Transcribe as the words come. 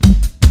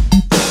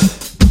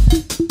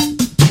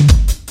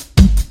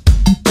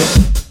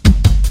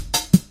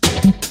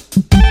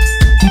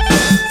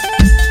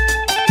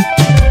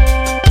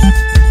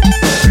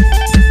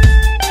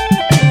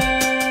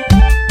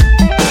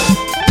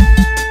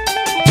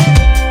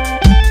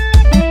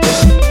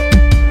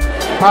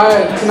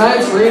Hi,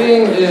 tonight's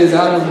reading is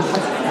out of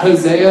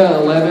Hosea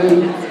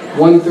 11,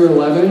 1 through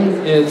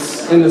 11.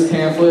 It's in this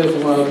pamphlet if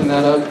you want to open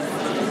that up.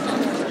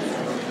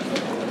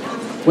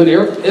 When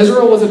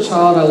Israel was a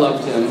child, I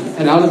loved him,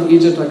 and out of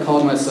Egypt I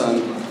called my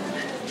son.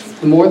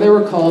 The more they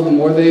were called, the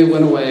more they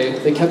went away.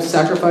 They kept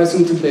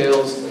sacrificing to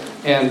Baals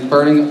and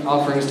burning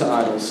offerings to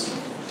idols.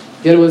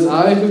 Yet it was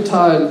I who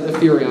taught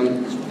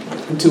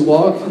Ephraim to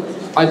walk.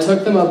 I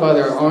took them up by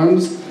their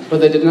arms, but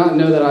they did not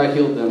know that I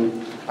healed them.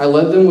 I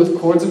led them with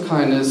cords of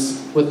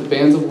kindness, with the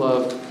bands of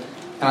love,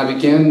 and I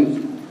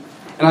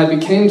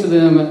became to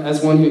them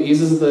as one who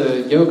eases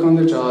the yoke on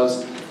their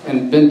jaws,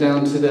 and bent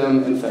down to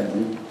them and fed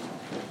them.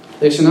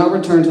 They shall not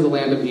return to the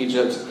land of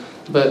Egypt,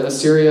 but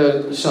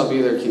Assyria shall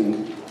be their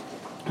king,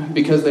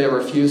 because they have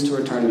refused to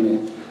return to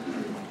me.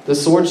 The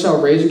sword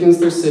shall rage against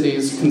their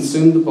cities,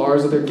 consume the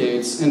bars of their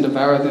gates, and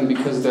devour them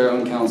because of their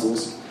own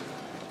counsels.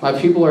 My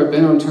people are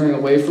bent on turning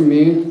away from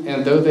me,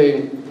 and though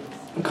they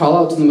call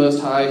out to the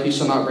Most High, he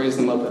shall not raise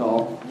them up at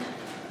all.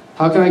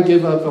 How can I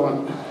give you up,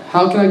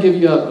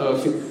 O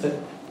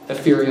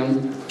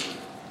Ephraim?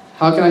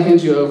 How can I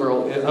hand you over,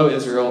 O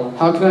Israel?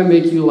 How can I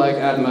make you like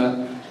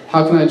Admah?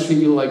 How can I treat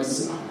you like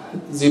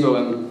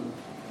Zeboim?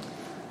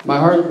 My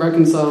heart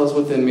reconciles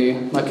within me.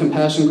 My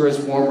compassion grows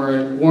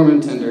warm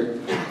and tender.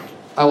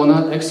 I will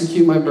not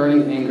execute my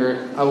burning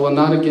anger. I will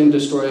not again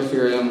destroy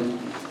Ephraim,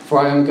 for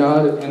I am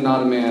God and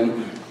not a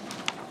man,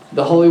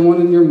 the Holy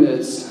One in your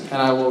midst,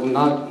 and I will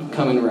not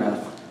come in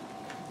wrath.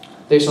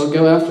 They shall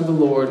go after the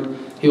Lord.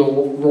 He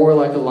will roar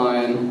like a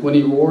lion. When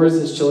he roars,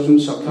 his children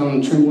shall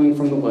come trembling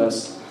from the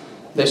west.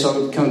 They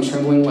shall come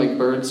trembling like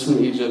birds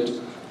from Egypt,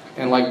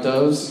 and like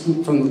doves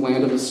from the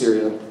land of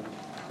Assyria.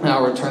 And I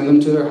will return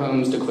them to their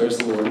homes, declares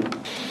the Lord.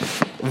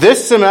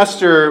 This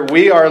semester,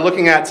 we are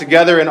looking at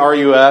together in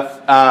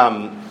RUF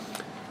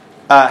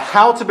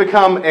how to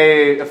become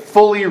a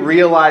fully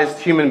realized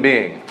human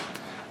being.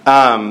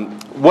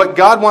 What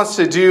God wants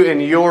to do in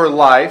your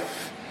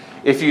life,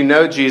 if you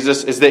know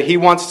Jesus, is that he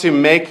wants to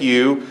make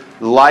you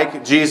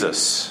like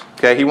Jesus.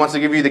 Okay, he wants to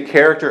give you the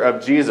character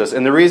of Jesus.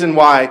 And the reason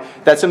why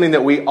that's something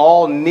that we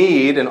all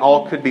need and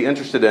all could be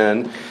interested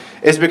in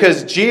is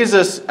because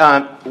Jesus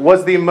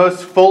was the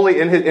most fully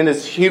in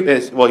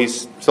his well, he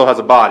still has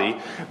a body,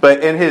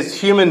 but in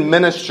his human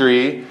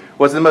ministry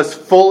was the most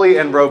fully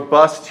and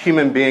robust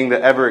human being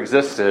that ever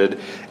existed.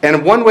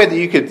 And one way that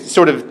you could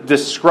sort of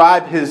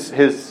describe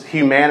his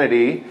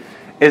humanity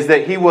is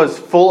that he was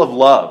full of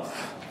love.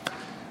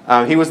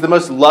 He was the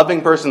most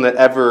loving person that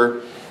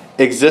ever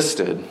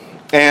existed.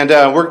 And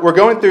we're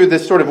going through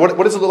this sort of, what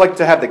does it look like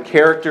to have the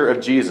character of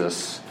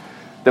Jesus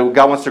that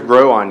God wants to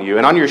grow on you?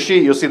 And on your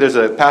sheet, you'll see there's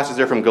a passage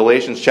there from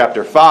Galatians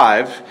chapter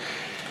 5,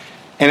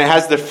 and it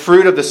has the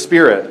fruit of the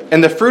Spirit.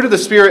 And the fruit of the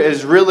Spirit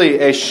is really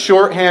a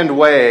shorthand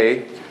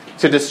way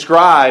to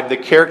describe the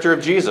character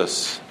of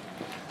Jesus.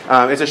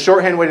 It's a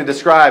shorthand way to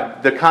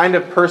describe the kind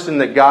of person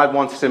that God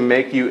wants to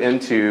make you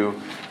into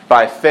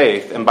by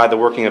faith and by the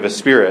working of His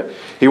Spirit.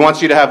 He wants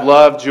you to have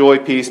love, joy,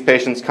 peace,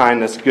 patience,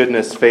 kindness,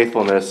 goodness,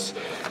 faithfulness,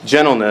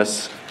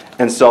 gentleness,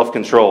 and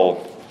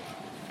self-control.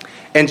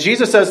 And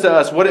Jesus says to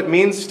us, what it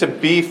means to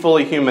be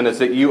fully human is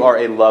that you are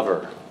a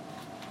lover.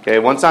 Okay,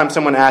 one time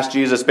someone asked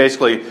Jesus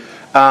basically,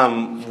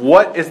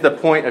 what is the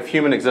point of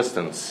human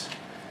existence?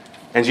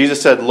 And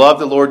Jesus said, love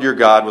the Lord your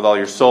God with all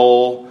your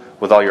soul,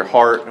 with all your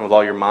heart, and with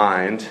all your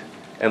mind,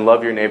 and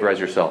love your neighbor as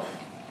yourself.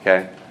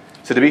 Okay?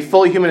 So to be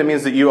fully human, it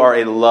means that you are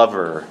a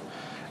lover.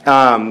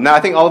 Now,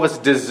 I think all of us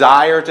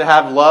desire to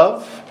have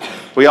love.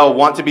 We all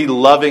want to be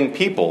loving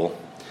people.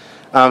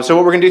 So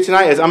what we're going to do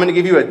tonight is I'm going to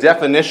give you a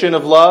definition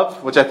of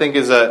love, which I think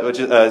is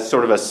a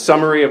sort of a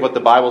summary of what the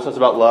Bible says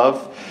about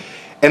love.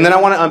 And then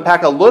I want to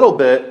unpack a little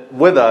bit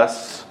with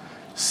us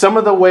some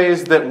of the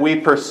ways that we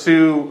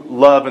pursue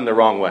love in the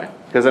wrong way.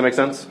 Does that make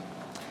sense?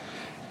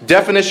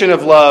 Definition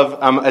of love.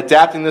 I'm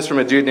adapting this from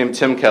a dude named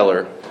Tim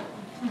Keller,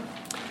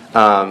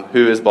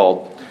 who is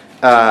bald.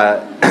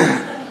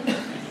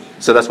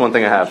 So that's one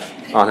thing I have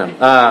on him.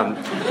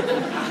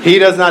 He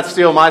does not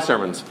steal my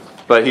sermons,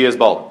 but he is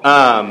bald.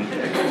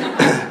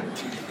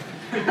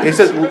 He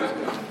says,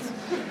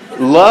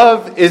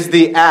 love is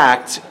the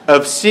act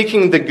of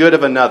seeking the good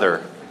of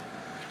another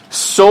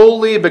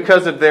solely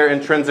because of their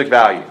intrinsic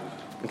value.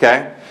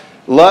 Okay?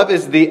 Love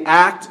is the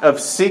act of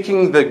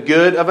seeking the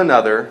good of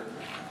another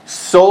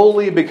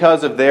solely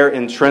because of their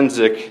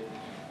intrinsic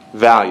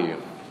value.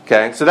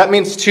 Okay? So that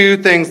means two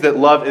things that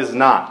love is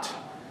not.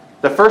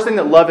 The first thing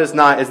that love is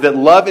not is that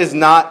love is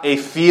not a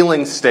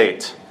feeling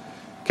state.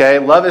 Okay?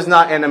 Love is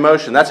not an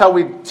emotion. That's how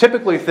we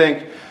typically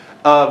think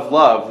of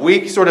love.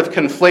 We sort of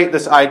conflate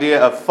this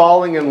idea of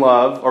falling in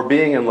love or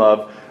being in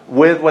love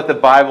with what the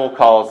Bible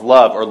calls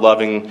love or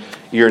loving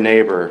your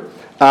neighbor.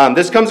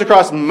 This comes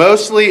across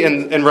mostly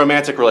in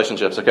romantic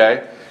relationships,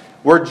 okay?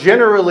 We're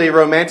generally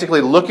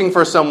romantically looking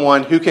for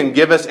someone who can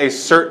give us a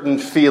certain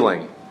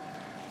feeling.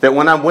 That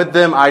when I'm with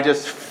them, I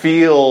just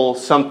feel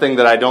something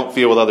that I don't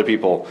feel with other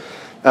people.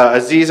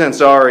 Aziz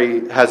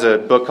Ansari has a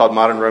book called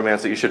Modern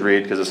Romance that you should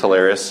read because it's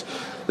hilarious.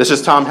 This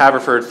is Tom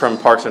Haverford from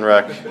Parks and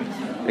Rec,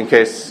 in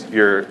case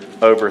you're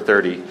over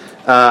 30.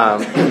 Like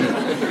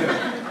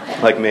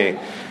me.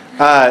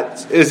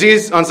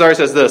 Aziz Ansari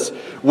says this: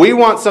 we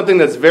want something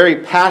that's very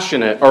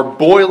passionate or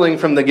boiling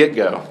from the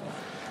get-go.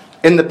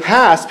 In the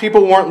past,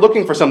 people weren't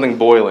looking for something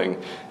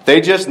boiling.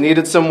 They just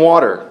needed some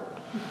water.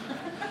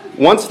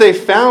 Once they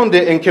found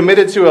it and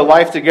committed to a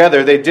life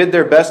together, they did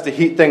their best to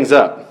heat things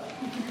up.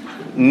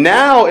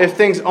 Now, if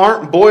things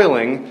aren't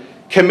boiling,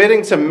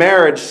 committing to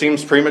marriage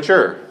seems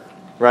premature.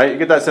 Right? You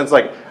get that sense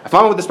like, if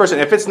I'm with this person,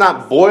 if it's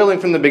not boiling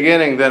from the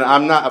beginning, then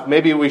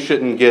maybe we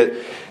shouldn't get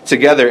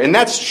together. And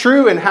that's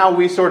true in how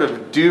we sort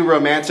of do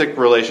romantic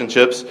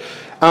relationships.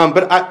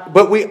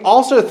 But we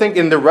also think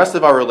in the rest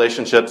of our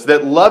relationships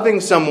that loving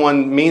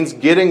someone means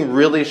getting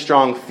really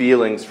strong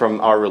feelings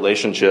from our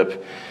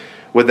relationship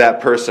with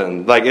that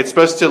person. Like, it's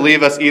supposed to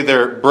leave us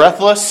either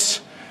breathless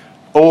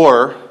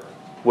or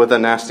with a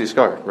nasty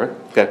scar, right?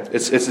 Okay,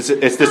 it's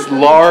this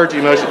large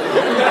emotion.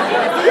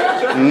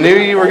 Knew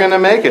you were going to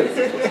make it,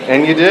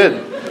 and you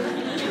did.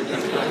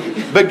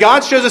 But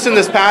God shows us in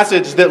this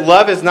passage that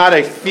love is not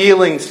a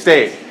feeling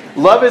state.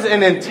 Love is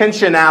an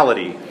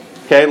intentionality.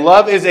 Okay,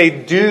 love is a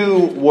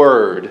do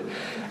word.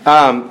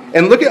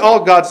 And look at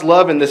all God's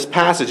love in this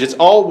passage. It's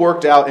all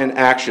worked out in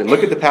action.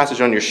 Look at the passage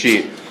on your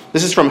sheet.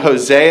 This is from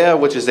Hosea,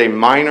 which is a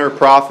minor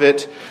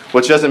prophet,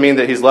 which doesn't mean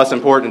that he's less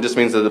important. It just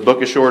means that the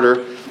book is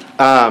shorter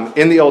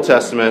in the Old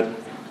Testament.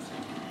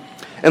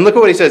 And look at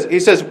what he says. He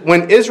says,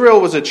 when Israel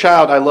was a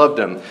child, I loved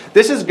him.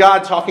 This is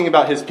God talking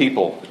about his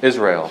people,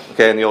 Israel,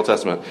 okay, in the Old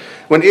Testament.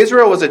 When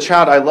Israel was a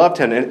child, I loved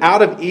him, and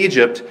out of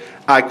Egypt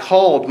I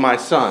called my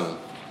son.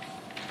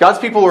 God's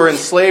people were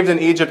enslaved in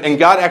Egypt, and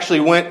God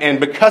actually went, and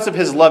because of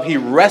his love, he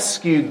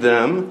rescued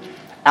them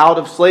out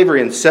of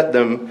slavery and set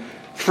them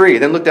free.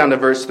 Then look down to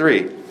verse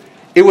 3.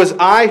 It was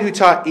I who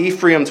taught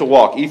Ephraim to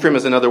walk. Ephraim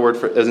is another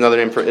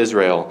name for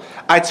Israel.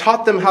 I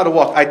taught them how to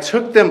walk. I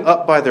took them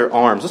up by their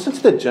arms. Listen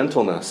to the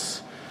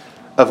gentleness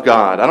of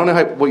God. I don't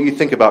know what you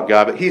think about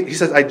God, but he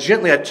says, I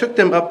took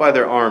them up by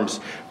their arms,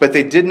 but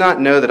they did not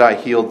know that I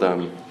healed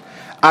them.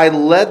 I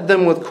led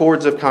them with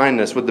cords of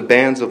kindness, with the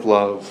bands of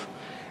love.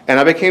 And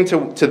I became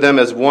to them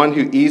as one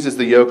who eases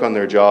the yoke on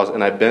their jaws,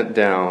 and I bent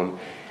down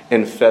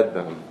and fed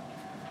them.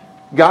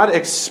 God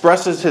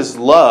expresses his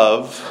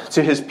love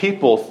to his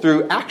people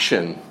through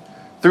action,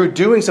 through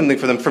doing something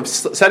for them, from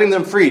setting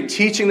them free,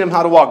 teaching them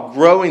how to walk,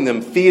 growing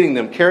them, feeding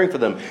them, caring for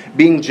them,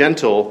 being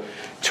gentle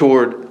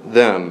toward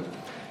them.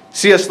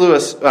 C.S.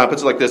 Lewis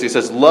puts it like this. He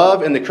says,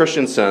 love in the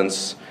Christian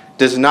sense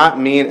does not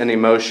mean an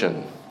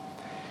emotion.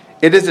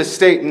 It is a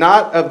state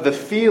not of the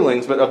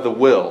feelings, but of the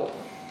will.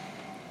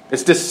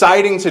 It's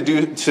deciding to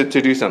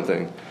do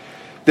something.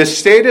 The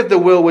state of the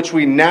will which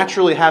we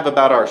naturally have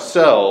about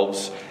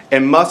ourselves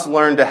and must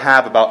learn to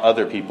have about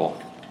other people.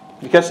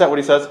 You catch that, what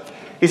he says?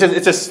 He says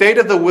it's a state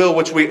of the will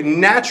which we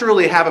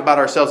naturally have about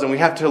ourselves and we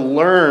have to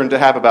learn to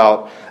have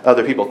about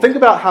other people. Think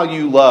about how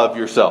you love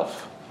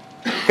yourself.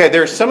 Okay,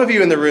 there are some of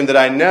you in the room that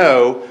I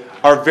know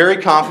are very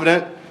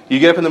confident. You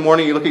get up in the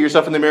morning, you look at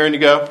yourself in the mirror and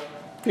you go,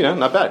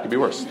 not bad, could be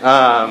worse.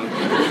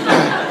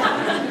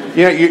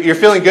 You're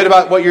feeling good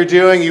about what you're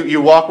doing.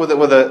 You walk with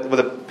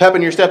a pep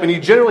in your step, and you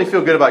generally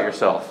feel good about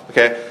yourself.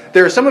 Okay,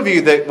 there are some of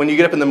you that when you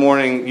get up in the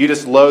morning, you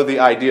just loathe the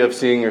idea of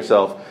seeing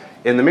yourself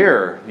in the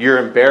mirror. You're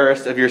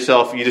embarrassed of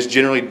yourself. You just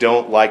generally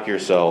don't like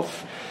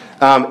yourself.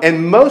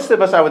 And most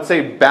of us, I would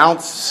say,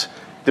 bounce,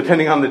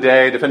 depending on the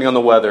day, depending on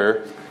the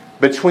weather,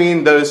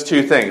 between those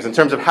two things in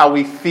terms of how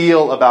we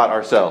feel about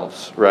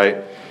ourselves, right?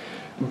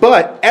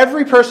 But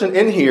every person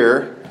in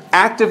here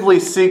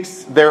actively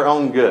seeks their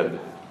own good.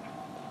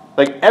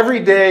 Like every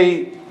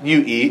day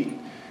you eat,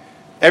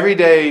 every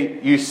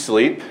day you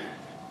sleep,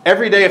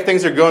 every day if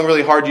things are going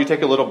really hard, you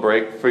take a little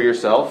break for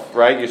yourself,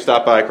 right? You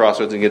stop by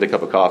Crossroads and get a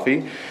cup of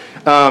coffee.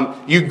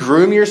 You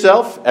groom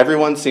yourself.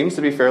 Everyone seems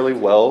to be fairly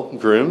well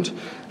groomed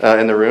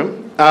in the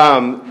room.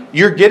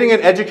 You're getting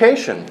an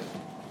education.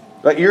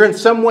 Right? You're in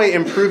some way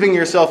improving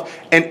yourself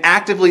and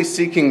actively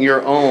seeking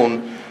your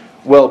own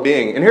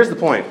well-being. And here's the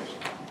point.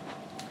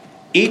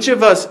 Each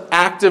of us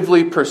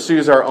actively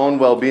pursues our own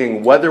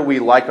well-being, whether we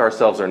like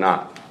ourselves or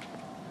not.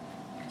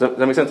 Does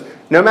that make sense?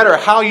 No matter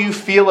how you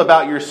feel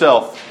about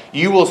yourself,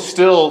 you will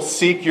still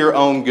seek your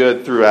own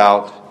good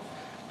throughout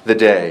the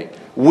day.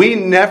 We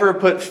never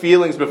put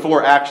feelings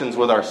before actions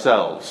with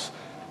ourselves,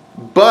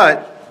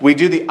 but we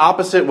do the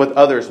opposite with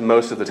others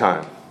most of the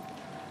time.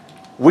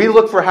 We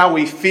look for how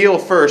we feel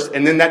first,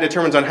 and then that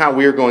determines on how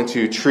we are going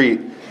to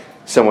treat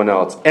someone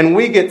else. And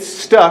we get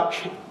stuck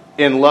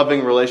in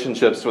loving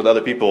relationships with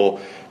other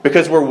people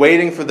because we're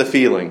waiting for the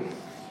feeling.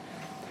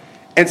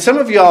 And some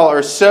of y'all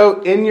are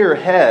so in your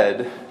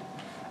head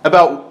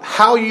about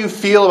how you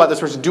feel about this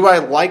person. Do I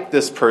like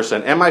this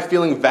person? Am I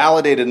feeling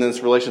validated in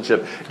this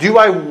relationship? Do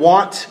I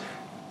want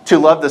to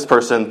love this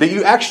person? That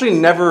you actually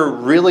never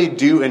really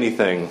do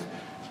anything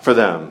for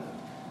them.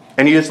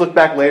 And you just look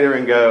back later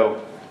and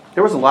go,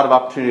 there was a lot of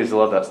opportunities to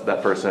love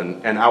that person,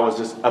 and I was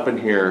just up in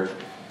here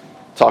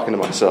talking to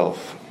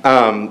myself.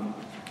 And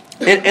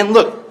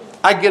look,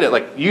 I get it.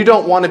 Like, you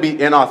don't want to be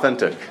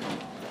inauthentic.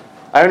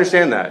 I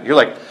understand that. You're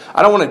like,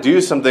 I don't want to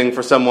do something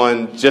for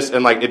someone just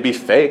and like it'd be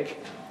fake.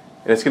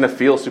 And it's going to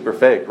feel super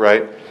fake,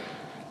 right?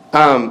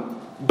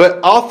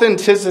 But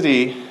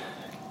authenticity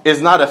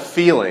is not a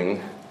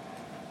feeling.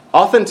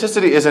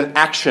 Authenticity is an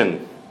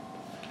action.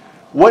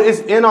 What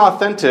is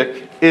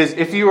inauthentic is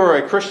if you are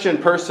a Christian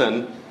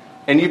person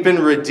and you've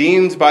been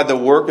redeemed by the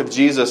work of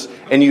Jesus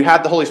and you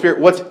have the Holy Spirit,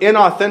 what's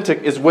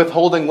inauthentic is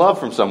withholding love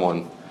from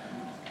someone.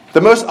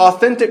 The most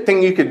authentic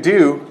thing you could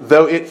do,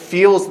 though it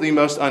feels the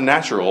most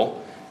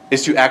unnatural,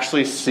 is to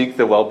actually seek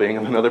the well-being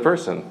of another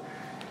person.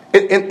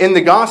 In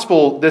the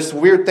gospel, this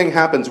weird thing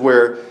happens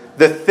where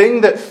the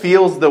thing that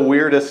feels the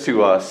weirdest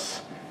to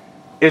us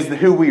is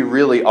who we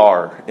really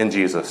are in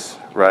Jesus,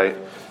 right?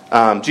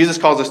 Jesus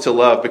calls us to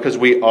love because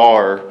we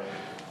are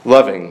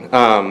loving.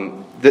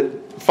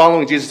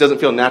 Following Jesus doesn't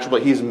feel natural,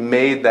 but He's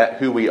made that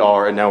who we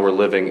are, and now we're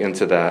living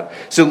into that.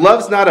 So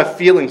love's not a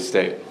feeling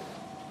state.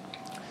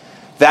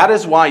 That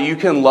is why you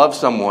can love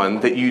someone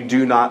that you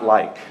do not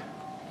like.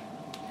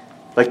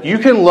 Like, you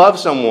can love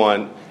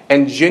someone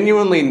and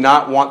genuinely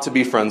not want to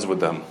be friends with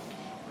them.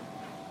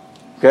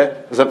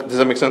 Okay? Does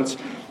that make sense?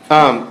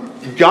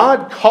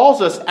 God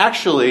calls us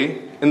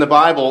actually in the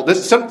Bible. But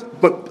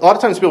a lot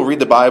of times people read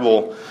the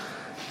Bible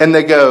and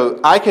they go,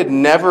 I could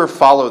never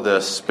follow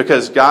this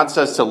because God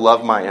says to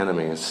love my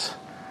enemies.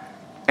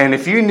 And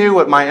if you knew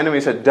what my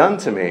enemies had done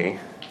to me,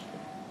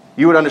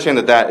 you would understand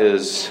that that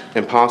is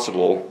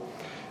impossible.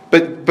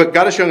 But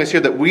God is showing us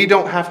here that we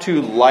don't have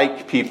to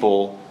like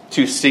people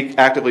to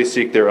actively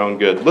seek their own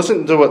good.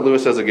 Listen to what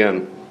Lewis says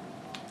again.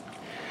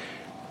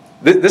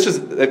 This is,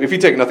 if you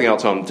take nothing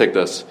else home, take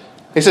this.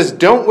 He says,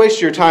 don't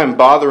waste your time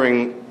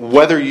bothering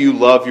whether you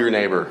love your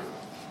neighbor.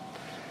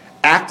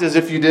 Act as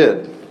if you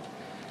did.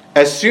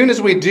 As soon as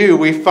we do,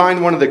 we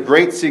find one of the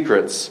great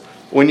secrets.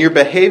 When you're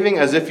behaving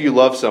as if you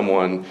love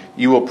someone,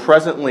 you will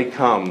presently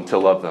come to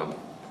love them.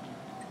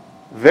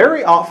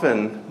 Very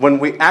often, when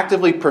we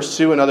actively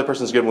pursue another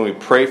person's good, when we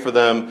pray for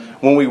them,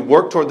 when we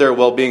work toward their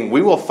well-being,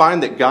 we will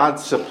find that God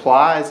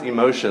supplies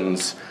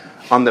emotions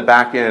on the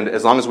back end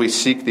as long as we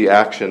seek the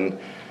action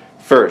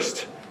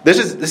first. This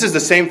is the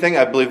same thing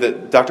I believe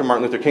that Dr.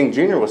 Martin Luther King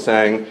Jr. was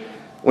saying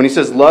when he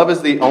says love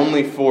is the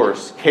only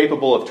force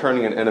capable of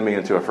turning an enemy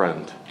into a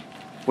friend.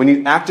 When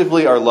you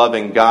actively are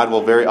loving, God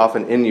will very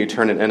often in you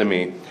turn an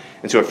enemy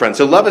into a friend.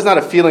 So love is not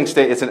a feeling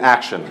state, it's an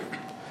action.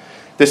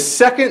 The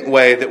second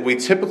way that we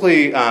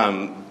typically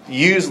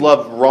use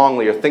love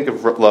wrongly or think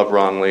of love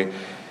wrongly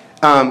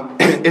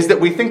is that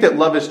we think that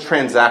love is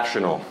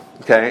transactional.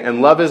 Okay?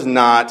 And love is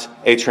not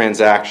a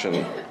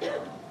transaction.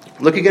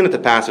 Look again at the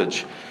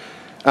passage.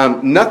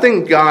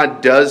 Nothing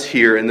God does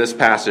here in this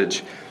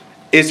passage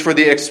is for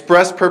the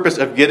express purpose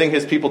of getting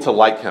His people to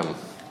like Him.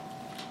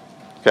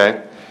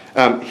 Okay?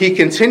 He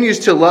continues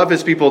to love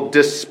His people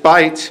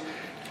despite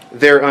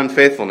their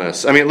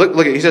unfaithfulness. I mean,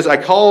 look. He says, I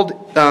called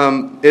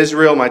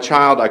Israel my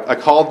child. I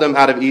called them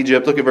out of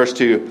Egypt. Look at verse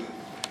 2.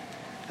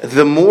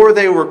 The more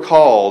they were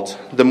called,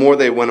 the more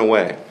they went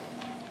away.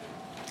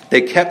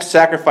 They kept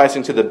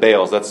sacrificing to the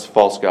Baals, that's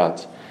false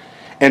gods,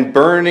 and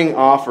burning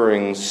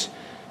offerings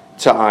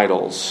to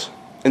idols.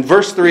 In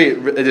verse 3,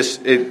 it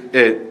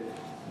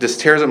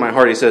just tears at my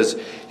heart. He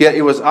says, yet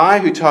it was I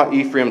who taught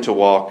Ephraim to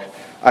walk.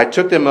 I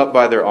took them up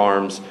by their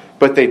arms,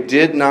 but they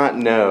did not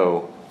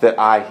know that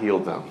I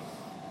healed them.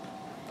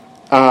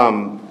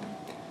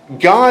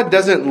 God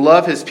doesn't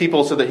love His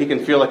people so that He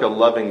can feel like a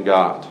loving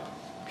God.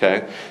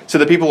 Okay? So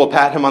that people will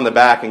pat Him on the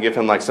back and give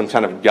Him like some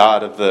kind of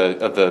God of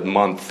the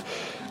month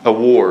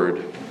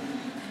award.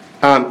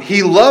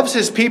 He loves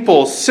His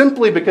people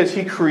simply because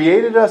He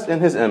created us in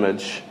His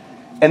image,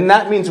 and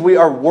that means we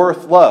are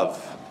worth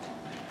love.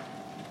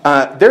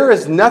 There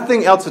is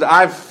nothing else that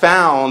I've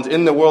found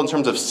in the world in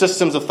terms of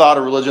systems of thought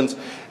or religions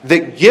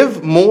that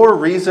give more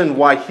reason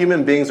why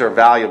human beings are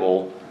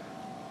valuable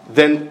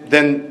than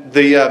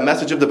the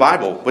message of the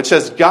Bible, which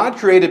says God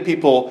created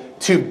people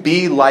to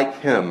be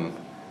like Him,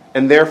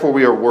 and therefore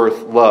we are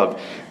worth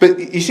love.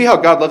 But you see how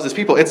God loves His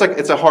people. It's like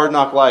it's a hard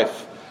knock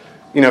life,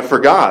 for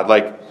God.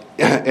 Like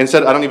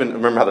instead, I don't even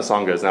remember how the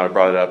song goes. Now I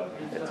brought it up.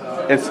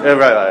 It's a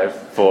right life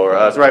for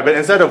us, right? But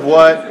instead of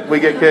what we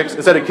get kicks,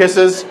 instead of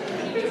kisses,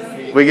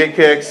 we get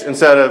kicks.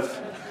 Instead of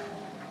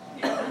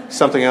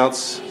something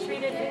else.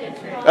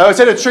 Oh,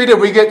 instead of treated,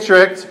 we get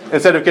tricked.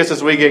 Instead of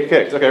kisses, we get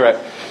kicked. Okay, right.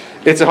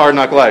 It's a hard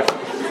knock life.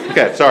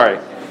 Okay, sorry.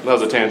 That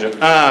was a tangent.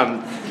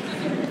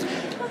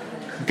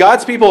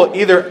 God's people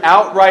either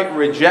outright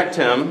reject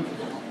Him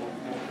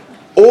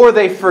or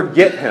they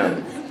forget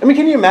Him. I mean,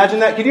 can you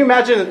imagine that? Can you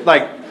imagine,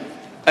 like,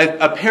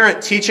 a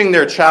parent teaching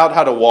their child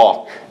how to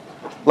walk?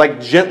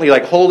 Like, gently,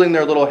 like, holding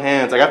their little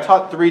hands. Like, I've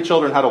taught 3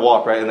 children how to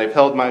walk, right? And they've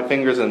held my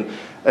fingers and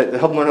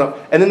helped them learn how.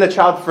 And then the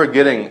child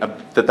forgetting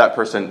that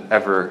person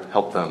ever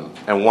helped them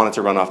and wanted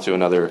to run off to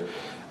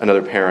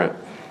another parent.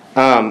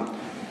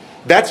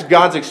 That's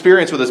God's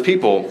experience with His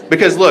people.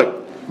 Because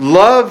look,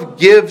 love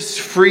gives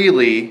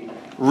freely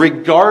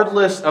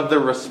regardless of the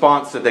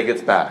response that they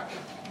get back.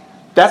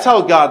 That's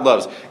how God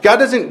loves. God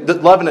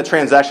doesn't love in a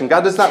transaction.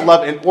 God does not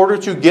love in order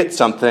to get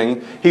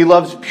something. He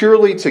loves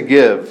purely to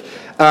give.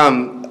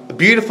 A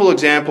beautiful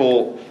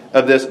example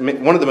of this,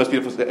 one of the most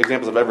beautiful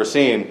examples I've ever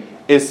seen,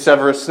 is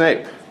Severus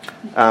Snape.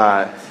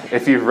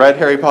 If you've read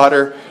Harry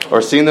Potter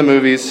or seen the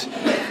movies,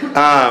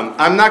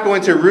 I'm not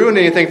going to ruin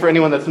anything for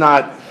anyone that's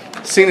not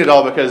seen it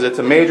all because it's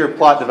a major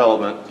plot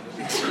development.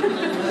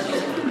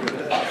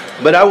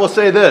 But I will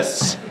say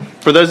this,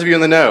 for those of you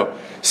in the know,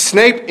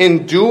 Snape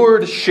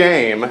endured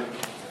shame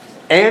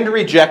and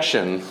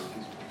rejection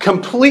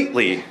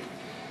completely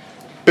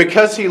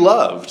because he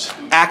loved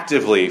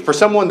actively for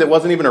someone that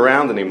wasn't even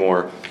around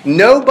anymore.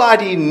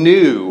 Nobody even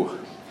knew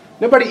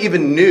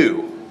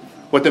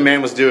what the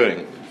man was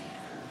doing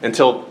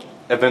until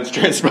events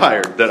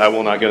transpired that I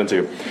will not get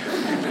into.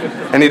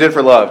 And he did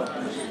for love.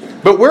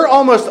 But we're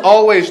almost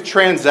always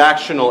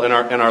transactional in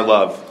our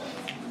love.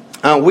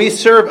 We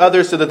serve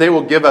others so that they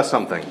will give us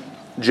something,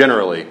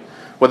 generally,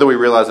 whether we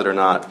realize it or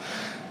not.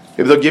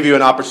 If they'll give you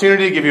an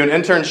opportunity, give you an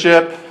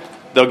internship,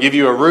 they'll give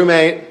you a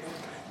roommate,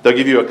 they'll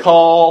give you a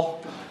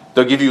call,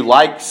 they'll give you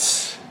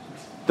likes,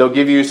 they'll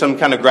give you some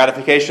kind of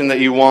gratification that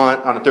you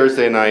want on a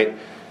Thursday night.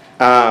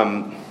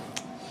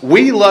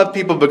 We love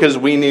people because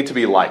we need to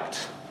be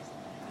liked.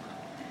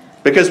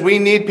 Because we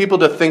need people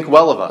to think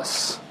well of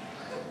us.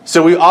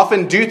 So we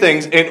often do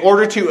things in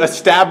order to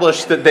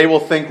establish that they will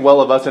think well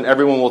of us and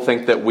everyone will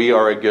think that we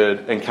are a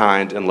good and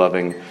kind and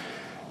loving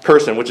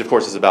person, which of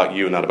course is about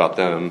you, not about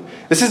them.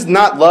 This is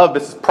not love,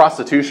 this is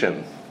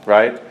prostitution,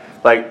 right?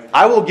 Like,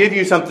 I will give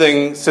you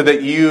something so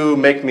that you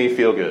make me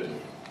feel good.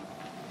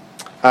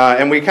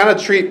 And we kind of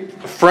treat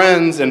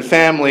friends and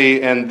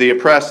family and the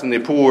oppressed and the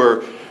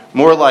poor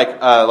more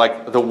like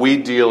the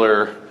weed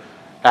dealer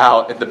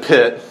out at the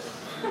pit.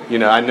 You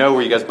know, I know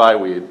where you guys buy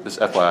weed, this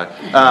FYI.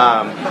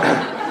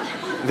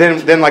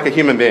 Than like a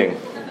human being.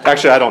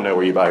 Actually, I don't know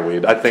where you buy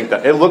weed. I think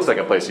that it looks like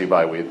a place you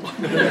buy weed.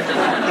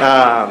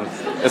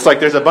 It's like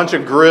there's a bunch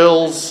of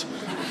grills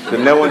that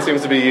no one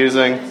seems to be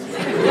using.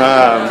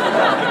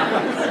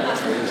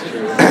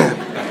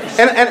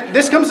 And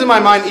this comes to my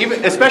mind,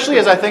 even especially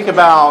as I think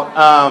about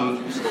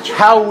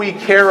how we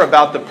care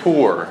about the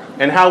poor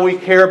and how we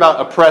care about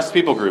oppressed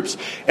people groups.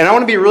 And I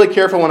want to be really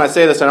careful when I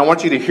say this, and I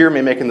want you to hear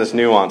me making this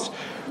nuance.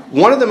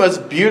 One of the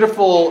most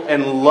beautiful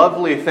and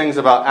lovely things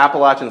about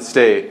Appalachian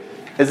State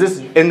is this,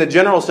 in the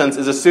general sense,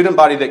 is a student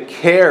body that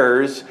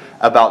cares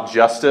about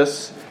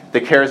justice,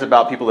 that cares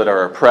about people that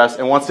are oppressed,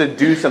 and wants to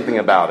do something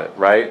about it,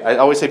 right? I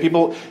always say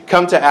people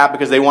come to App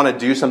because they want to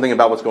do something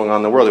about what's going on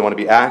in the world. They want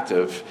to be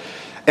active.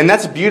 And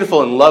that's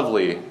beautiful and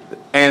lovely.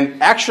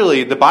 And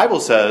actually, the Bible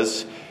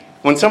says,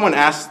 when someone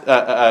asks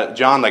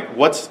John, like,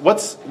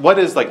 what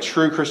is like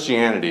true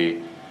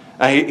Christianity?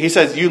 He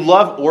says, you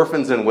love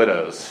orphans and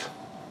widows,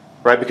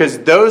 right? Because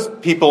those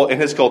people in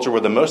his culture were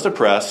the most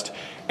oppressed,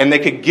 and they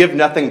could give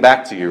nothing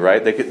back to you,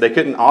 right? They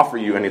couldn't offer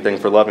you anything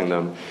for loving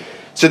them.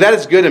 So that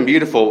is good and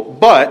beautiful.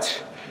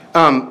 But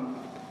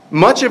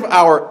much of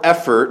our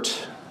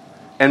effort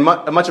and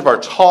much of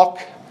our talk,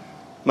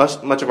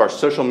 much of our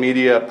social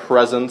media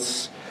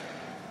presence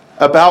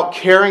about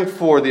caring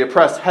for the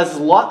oppressed has a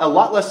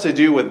lot less to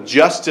do with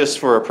justice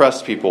for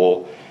oppressed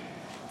people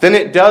than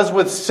it does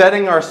with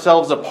setting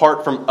ourselves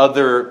apart from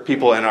other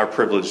people in our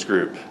privileged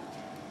group.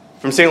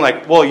 From saying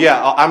like, well,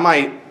 yeah, I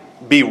might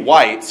be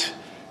white,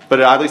 but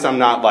at least I'm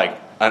not like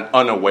an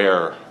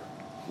unaware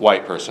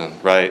white person,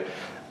 right?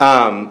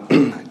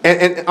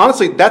 And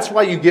honestly, that's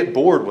why you get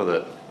bored with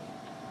it.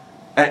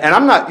 And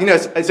I'm not,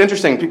 it's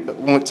interesting,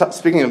 when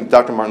speaking of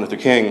Dr. Martin Luther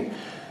King,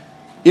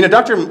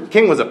 Dr.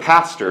 King was a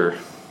pastor.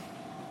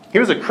 He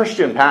was a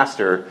Christian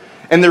pastor.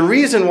 And the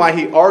reason why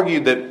he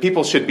argued that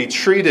people should be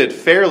treated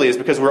fairly is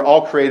because we're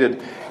all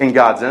created in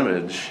God's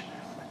image.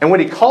 And what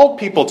he called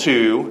people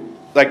to,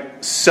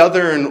 like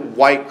Southern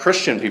white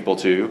Christian people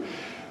to,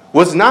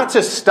 was not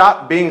to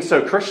stop being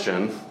so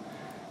Christian,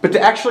 but to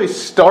actually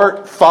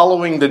start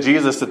following the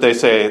Jesus that they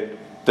say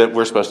that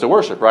we're supposed to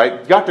worship,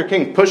 right? Dr.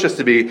 King pushed us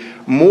to be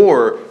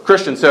more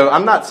Christian. So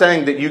I'm not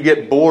saying that you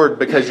get bored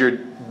because you're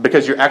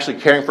actually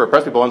caring for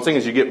oppressed people. What I'm saying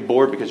is you get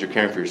bored because you're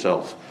caring for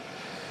yourself.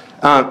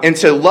 And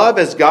to love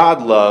as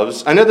God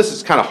loves, I know this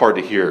is kind of hard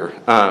to hear,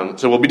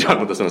 so we'll be done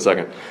with this in a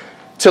second.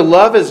 To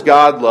love as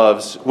God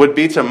loves would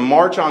be to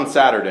march on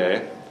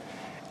Saturday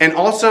and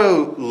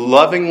also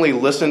lovingly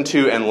listen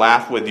to and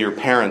laugh with your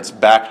parents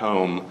back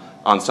home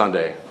on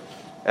Sunday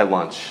at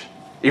lunch,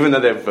 even though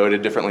they've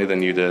voted differently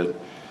than you did.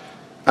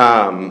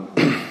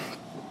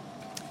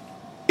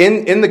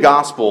 In the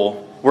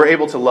gospel, we're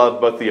able to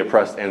love both the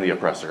oppressed and the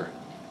oppressor.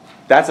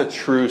 That's a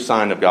true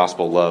sign of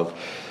gospel love.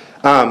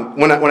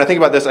 When I think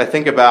about this, I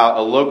think about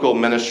a local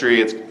ministry.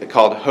 It's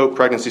called Hope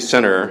Pregnancy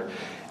Center.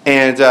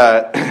 And,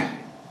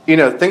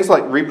 things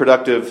like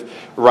reproductive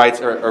rights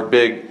are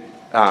big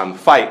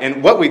fight.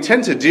 And what we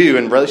tend to do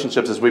in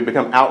relationships is we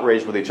become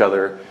outraged with each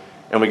other.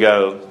 And we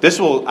go,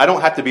 I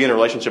don't have to be in a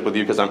relationship with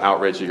you because I'm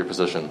outraged at your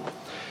position.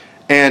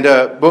 And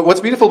but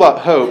what's beautiful about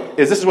Hope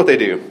is this is what they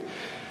do.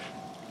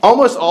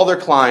 Almost all their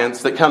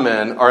clients that come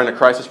in are in a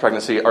crisis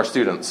pregnancy are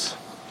students.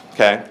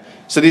 Okay?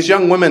 So these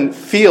young women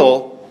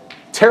feel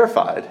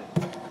terrified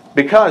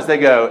because they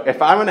go,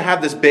 if I'm going to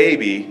have this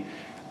baby,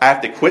 I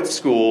have to quit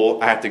school,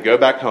 I have to go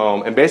back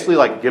home and basically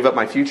like give up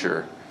my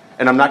future.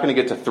 and I'm not going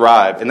to get to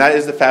thrive. And that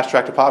is the fast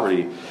track to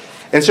poverty.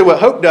 And so what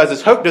Hope does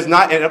is Hope does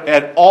not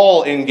at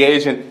all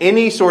engage in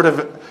any sort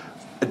of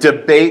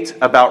debate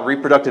about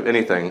reproductive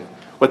anything.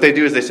 What they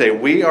do is they say,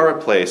 we are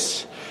a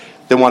place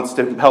that wants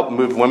to help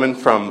move women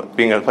from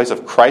being a place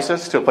of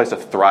crisis to a place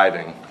of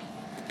thriving.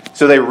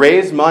 So they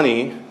raise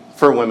money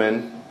for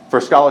women, for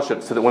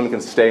scholarships, so that women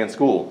can stay in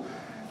school.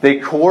 They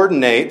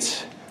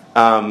coordinate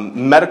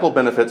medical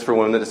benefits for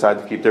women that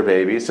decide to keep their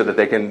babies so that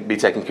they can be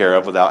taken care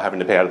of without having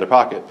to pay out of their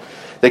pocket.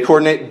 They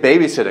coordinate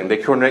babysitting. They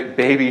coordinate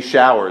baby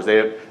showers.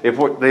 They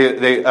put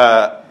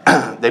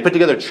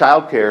together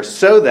childcare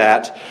so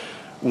that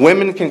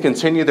women can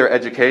continue their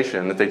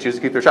education if they choose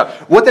to keep their child.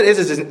 What that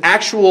is an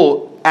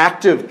actual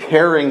active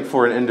caring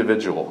for an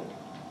individual.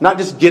 Not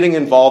just getting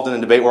involved in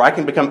a debate where I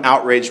can become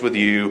outraged with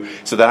you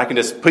so that I can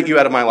just put you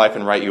out of my life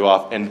and write you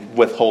off and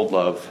withhold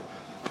love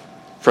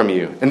from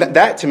you. And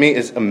that to me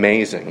is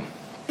amazing.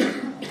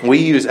 We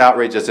use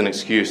outrage as an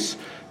excuse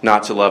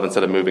not to love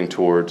instead of moving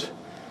toward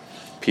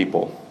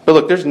people. But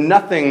look, there's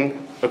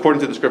nothing,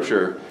 according to the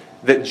Scripture,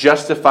 that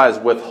justifies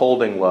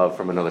withholding love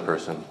from another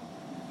person.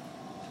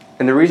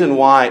 And the reason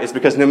why is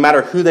because no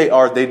matter who they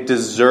are, they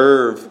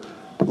deserve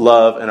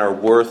love and are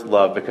worth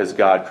love because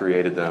God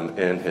created them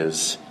in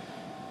His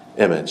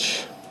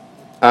image.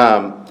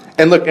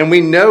 And we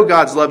know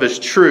God's love is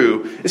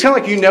true. It's kind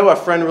of like a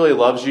friend really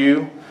loves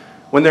you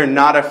when they're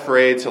not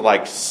afraid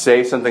to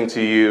say something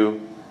to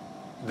you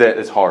that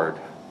is hard.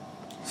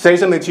 Say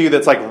something to you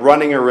that's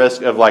running a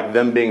risk of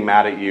them being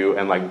mad at you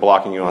and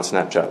blocking you on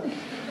Snapchat.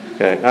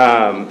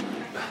 Okay.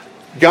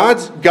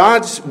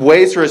 God's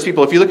ways for His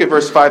people, if you look at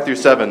verse 5 through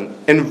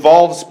 7,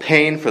 involves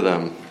pain for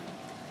them.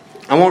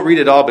 I won't read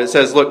it all, but it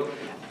says, look,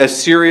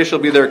 Assyria shall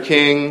be their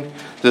king,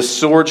 the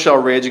sword shall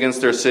rage against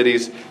their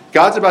cities.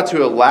 God's about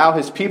to allow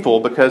His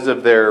people, because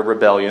of their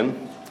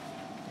rebellion,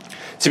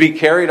 to be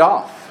carried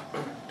off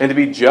and to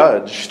be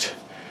judged.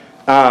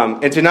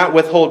 And to not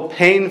withhold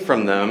pain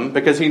from them,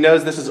 because He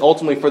knows this is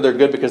ultimately for their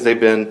good because they've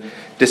been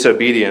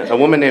disobedient. A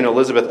woman named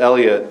Elizabeth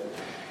Elliot,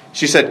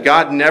 she said,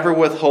 God never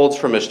withholds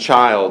from His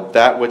child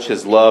that which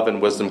His love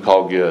and wisdom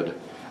call good.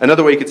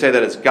 Another way you could say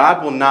that is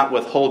God will not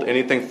withhold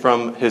anything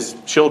from His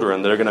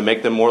children that are going to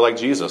make them more like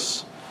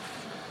Jesus.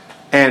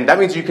 And that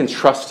means you can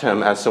trust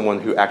Him as someone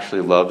who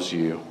actually loves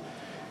you.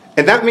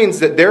 And that means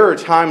that there are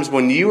times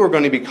when you are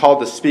going to be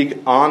called to speak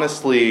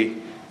honestly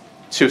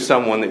to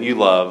someone that you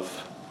love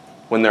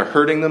when they're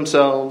hurting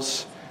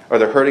themselves or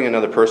they're hurting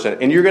another person.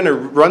 And you're going to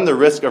run the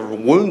risk of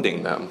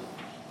wounding them,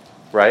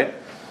 right?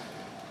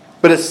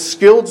 But a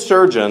skilled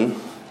surgeon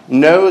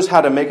knows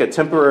how to make a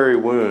temporary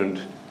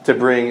wound to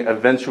bring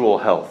eventual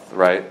health,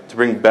 right? To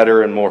bring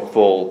better and more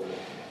full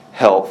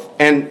health.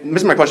 And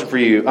this is my question for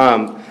you.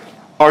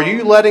 Are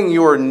you letting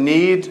your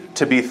need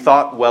to be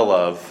thought well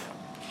of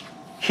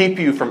keep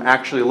you from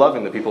actually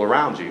loving the people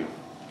around you?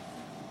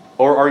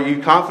 Or are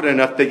you confident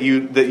enough that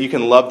you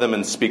can love them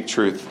and speak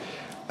truth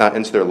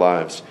into their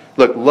lives?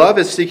 Look, love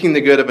is seeking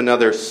the good of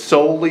another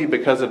solely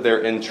because of their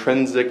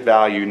intrinsic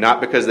value, not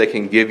because they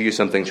can give you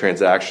something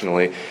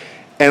transactionally.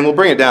 And we'll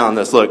bring it down on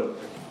this. Look,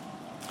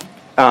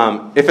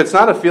 if it's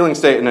not a feeling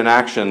state and an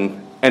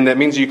action, and that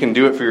means you can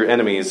do it for your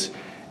enemies,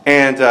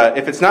 and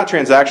if it's not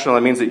transactional,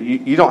 it means that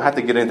you don't have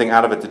to get anything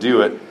out of it to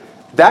do it.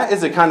 That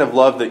is a kind of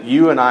love that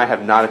you and I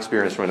have not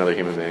experienced from another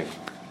human being.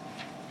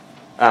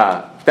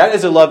 That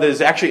is a love that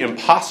is actually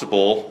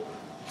impossible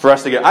for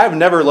us to get. I have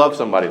never loved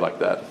somebody like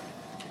that.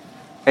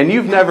 And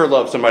you've never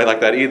loved somebody like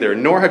that either,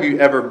 nor have you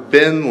ever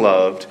been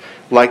loved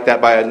like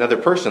that by another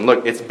person.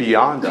 Look, it's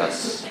beyond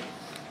us.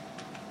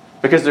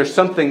 Because there's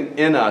something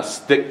in us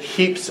that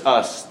keeps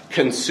us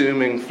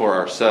consuming for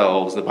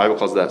ourselves. The Bible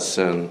calls that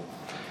sin.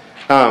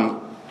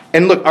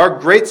 And look, our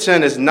great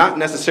sin is not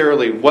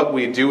necessarily what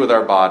we do with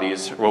our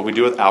bodies, or what we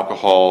do with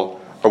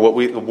alcohol, or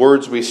the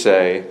words we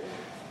say.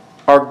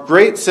 Our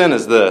great sin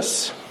is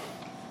this.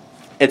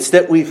 It's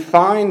that we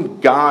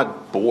find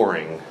God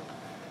boring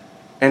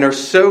and are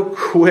so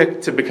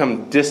quick to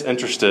become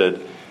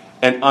disinterested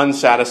and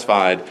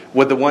unsatisfied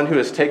with the one who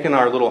has taken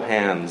our little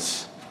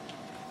hands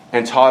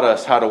and taught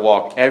us how to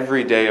walk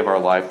every day of our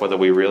life, whether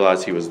we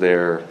realize He was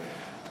there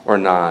or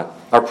not.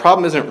 Our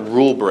problem isn't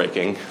rule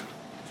breaking.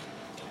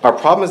 Our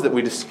problem is that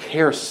we just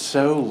care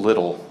so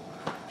little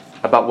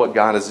about what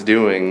God is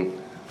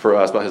doing for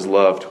us, about His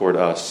love toward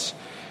us.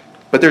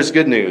 But there's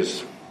good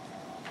news.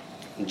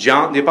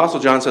 The Apostle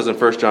John says in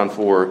 1 John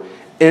 4,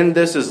 in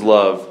this is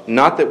love,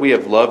 not that we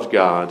have loved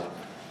God,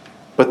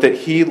 but that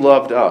He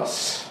loved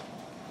us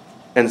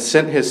and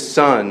sent His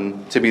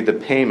Son to be the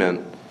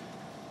payment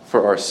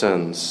for our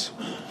sins.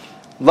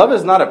 Love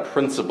is not a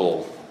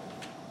principle.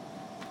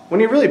 When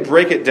you really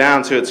break it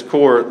down to its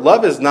core,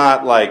 love is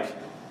not like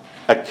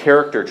a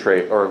character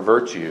trait or a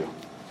virtue.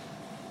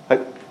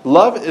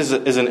 Love is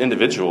an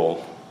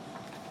individual.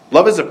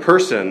 Love is a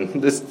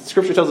person. This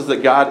scripture tells us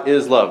that God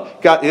is love.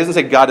 It doesn't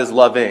say God is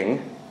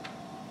loving.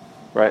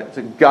 Right?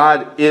 So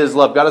God is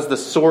love. God is the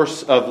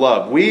source of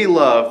love. We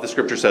love, the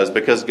scripture says,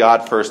 because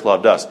God first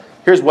loved us.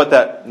 Here's what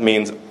that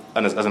means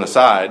as an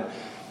aside.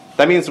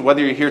 That means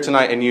whether you're here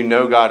tonight and you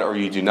know God or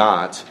you do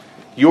not,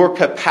 Your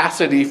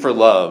capacity for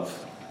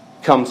love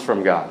comes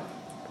from God.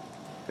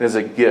 It is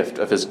a gift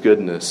of His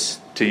goodness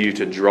to you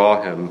to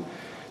draw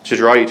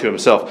you to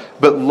Himself.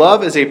 But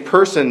love is a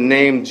person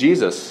named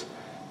Jesus.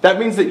 That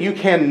means that you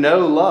can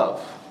know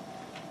love.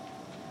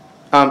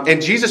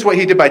 And Jesus, what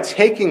He did by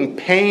taking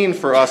pain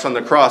for us on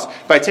the cross,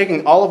 by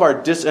taking all of our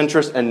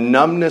disinterest and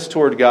numbness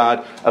toward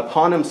God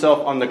upon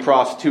Himself on the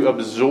cross to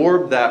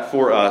absorb that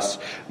for us,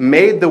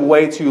 made the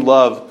way to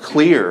love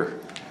clear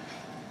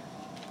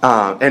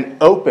and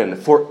open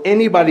for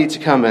anybody to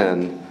come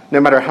in, no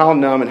matter how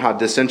numb and how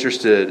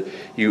disinterested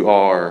you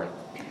are.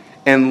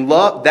 And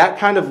love, that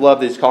kind of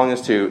love that He's calling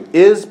us to,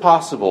 is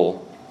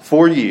possible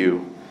for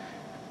you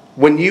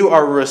when you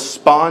are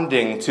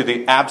responding to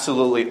the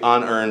absolutely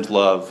unearned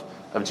love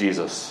of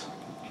Jesus.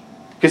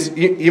 Because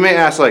you may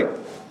ask, I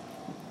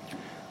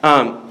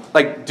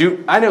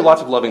know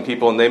lots of loving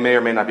people, and they may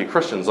or may not be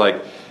Christians,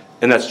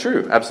 and that's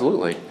true,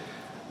 absolutely.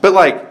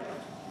 But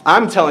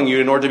I'm telling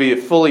you, in order to be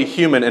fully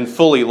human and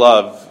fully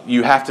love,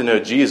 you have to know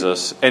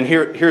Jesus. And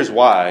here's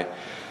why.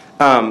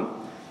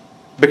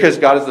 Because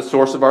God is the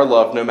source of our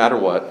love no matter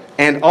what.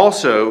 And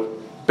also,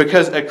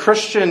 because a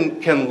Christian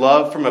can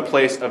love from a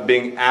place of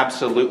being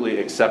absolutely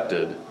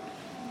accepted.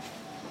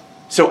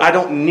 So I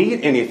don't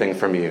need anything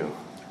from you.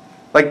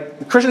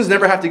 Christians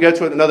never have to go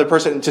to another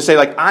person to say,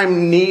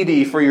 I'm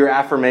needy for your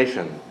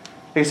affirmation.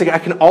 They say, I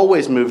can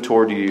always move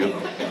toward you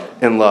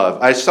in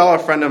love. I saw a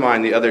friend of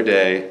mine the other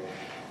day,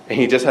 and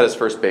he just had his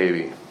first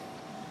baby.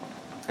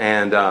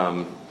 And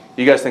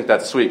you guys think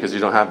that's sweet because you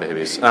don't have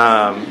babies.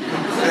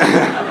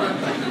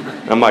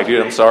 I'm like,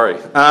 dude, I'm sorry.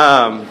 And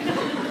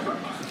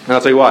I'll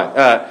tell you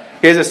why.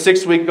 He has a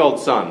 6-week-old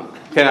son.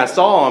 Okay, and I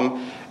saw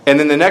him, and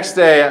then the next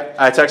day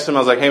I texted him. I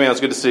was like, hey, man, it's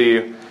good to see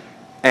you.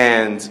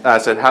 And I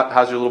said,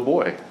 how's your little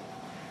boy?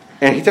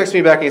 And he texted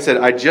me back and he said,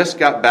 I just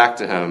got back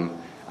to him.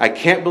 I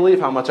can't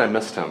believe how much I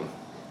missed him.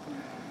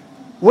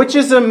 Which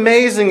is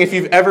amazing if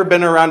you've ever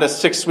been around a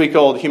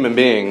 6-week-old human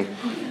being.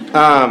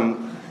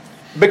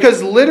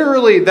 Because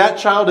literally that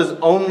child is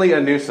only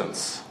a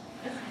nuisance.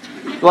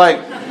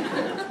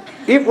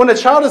 When a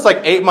child is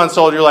 8 months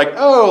old, you're like,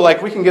 oh,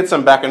 we can get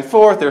some back and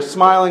forth. They're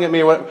smiling at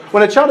me.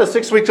 When a child is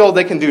 6 weeks old,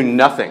 they can do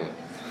nothing.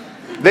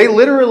 They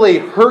literally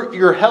hurt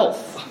your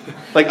health.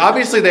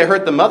 Obviously they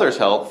hurt the mother's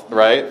health,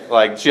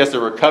 right? She has to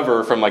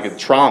recover from a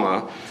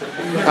trauma.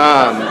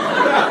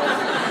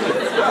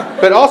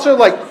 But also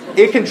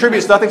it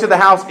contributes nothing to the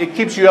house. It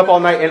keeps you up all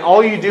night, and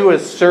all you do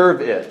is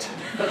serve it.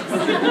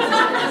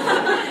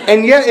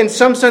 And yet, in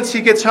some sense,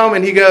 he gets home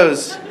and he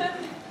goes,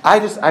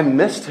 I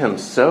missed him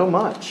so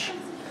much.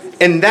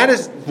 And that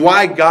is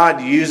why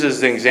God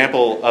uses the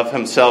example of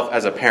Himself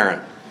as a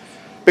parent.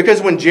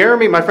 Because when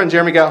my friend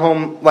Jeremy got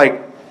home,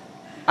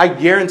 I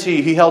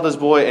guarantee he held his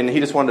boy and he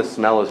just wanted to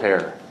smell his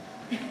hair.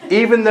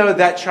 Even though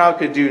that child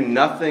could do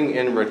nothing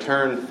in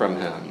return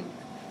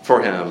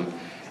for him.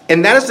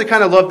 And that is the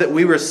kind of love that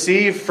we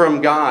receive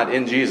from God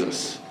in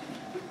Jesus.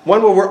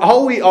 One where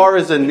all we are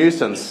is a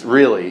nuisance,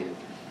 really.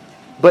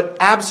 But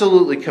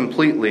absolutely,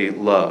 completely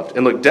loved.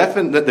 And look,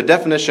 the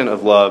definition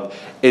of love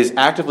is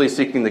actively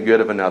seeking the good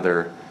of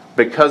another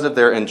because of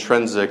their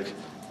intrinsic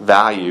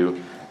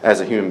value as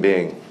a human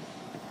being.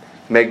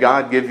 May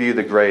God give you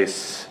the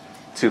grace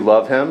to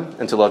love Him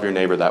and to love your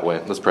neighbor that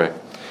way. Let's pray.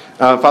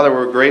 Father,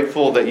 we're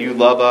grateful that you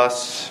love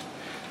us.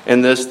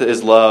 And this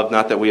is love,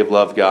 not that we have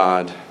loved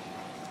God,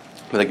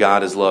 but that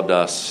God has loved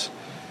us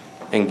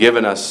and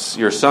given us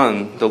your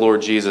Son, the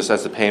Lord Jesus,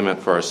 as the payment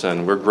for our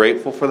sin. We're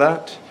grateful for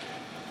that.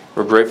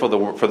 We're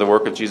grateful for the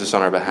work of Jesus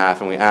on our behalf,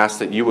 and we ask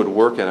that you would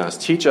work in us,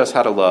 teach us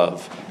how to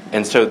love,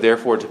 and so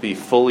therefore to be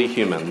fully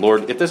human.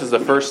 Lord, if this is the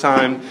first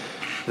time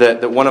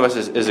that one of us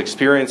is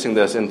experiencing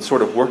this and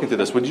sort of working through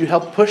this, would you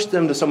help push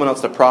them to someone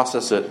else to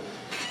process it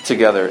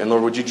together? And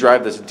Lord, would you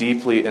drive this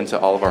deeply into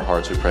all of our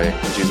hearts, we pray.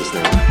 In Jesus'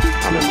 name,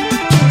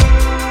 amen.